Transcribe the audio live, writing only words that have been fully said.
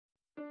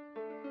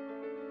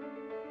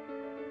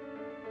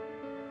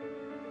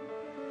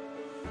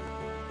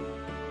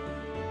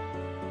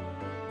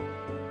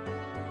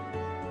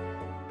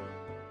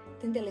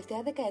την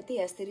τελευταία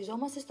δεκαετία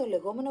στηριζόμαστε στο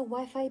λεγόμενο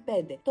WiFi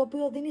 5, το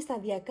οποίο δίνει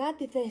σταδιακά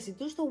τη θέση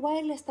του στο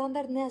wireless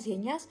standard νέας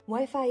γενιάς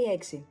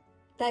WiFi 6.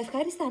 Τα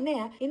ευχάριστα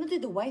νέα είναι ότι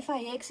το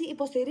WiFi 6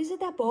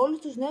 υποστηρίζεται από όλους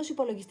τους νέους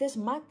υπολογιστές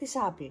Mac της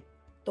Apple.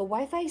 Το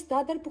Wi-Fi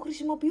standard που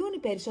χρησιμοποιούν οι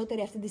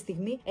περισσότεροι αυτή τη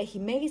στιγμή έχει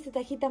μέγιστη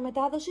ταχύτητα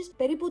μετάδοσης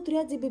περίπου 3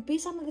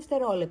 Gbps ανά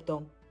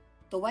δευτερόλεπτο.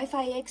 Το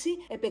Wi-Fi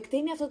 6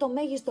 επεκτείνει αυτό το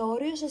μέγιστο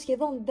όριο σε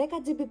σχεδόν 10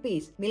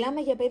 Gbps.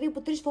 Μιλάμε για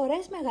περίπου 3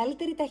 φορές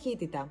μεγαλύτερη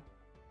ταχύτητα.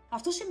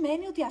 Αυτό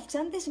σημαίνει ότι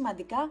αυξάνεται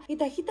σημαντικά η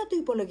ταχύτητα του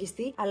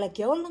υπολογιστή αλλά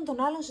και όλων των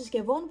άλλων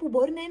συσκευών που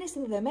μπορεί να είναι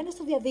συνδεδεμένες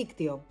στο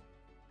διαδίκτυο.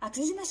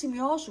 Αξίζει να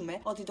σημειώσουμε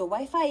ότι το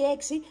Wi-Fi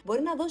 6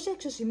 μπορεί να δώσει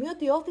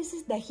αξιοσημείωτη όθηση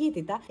στην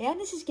ταχύτητα εάν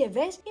οι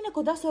συσκευές είναι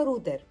κοντά στο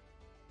router.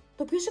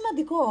 Το πιο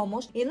σημαντικό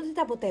όμως είναι ότι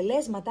τα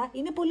αποτελέσματα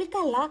είναι πολύ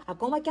καλά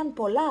ακόμα και αν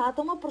πολλά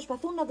άτομα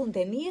προσπαθούν να δουν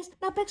ταινίες,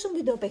 να παίξουν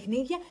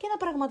βιντεοπαιχνίδια και να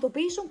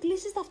πραγματοποιήσουν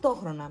κλήσεις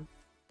ταυτόχρονα.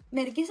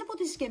 Μερικές από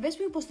τις συσκευές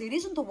που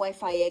υποστηρίζουν το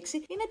Wi-Fi 6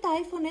 είναι τα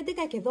iPhone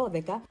 11 και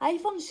 12,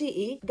 iPhone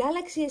CE,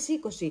 Galaxy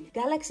S20,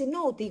 Galaxy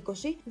Note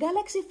 20,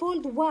 Galaxy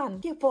Fold 1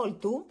 και Fold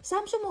 2,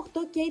 Samsung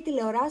 8K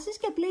τηλεοράσεις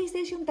και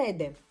PlayStation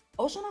 5.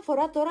 Όσον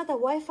αφορά τώρα τα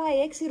Wi-Fi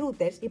 6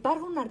 routers,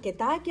 υπάρχουν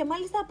αρκετά και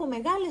μάλιστα από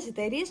μεγάλες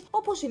εταιρείες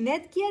όπως η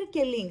Netgear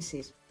και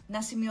Linksys.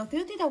 Να σημειωθεί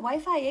ότι τα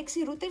Wi-Fi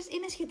 6 routers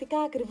είναι σχετικά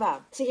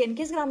ακριβά. Σε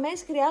γενικές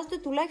γραμμές χρειάζονται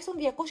τουλάχιστον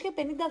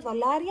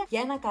 $250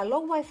 για ένα καλό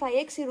Wi-Fi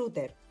 6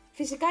 router.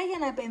 Φυσικά, για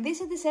να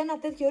επενδύσετε σε ένα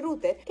τέτοιο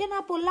router και να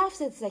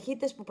απολαύσετε τις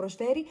ταχύτητες που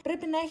προσφέρει,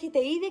 πρέπει να έχετε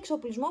ήδη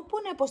εξοπλισμό που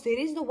να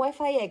υποστηρίζει το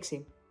Wi-Fi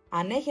 6.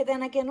 Αν έχετε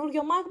ένα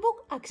καινούριο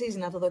MacBook, αξίζει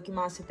να το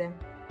δοκιμάσετε.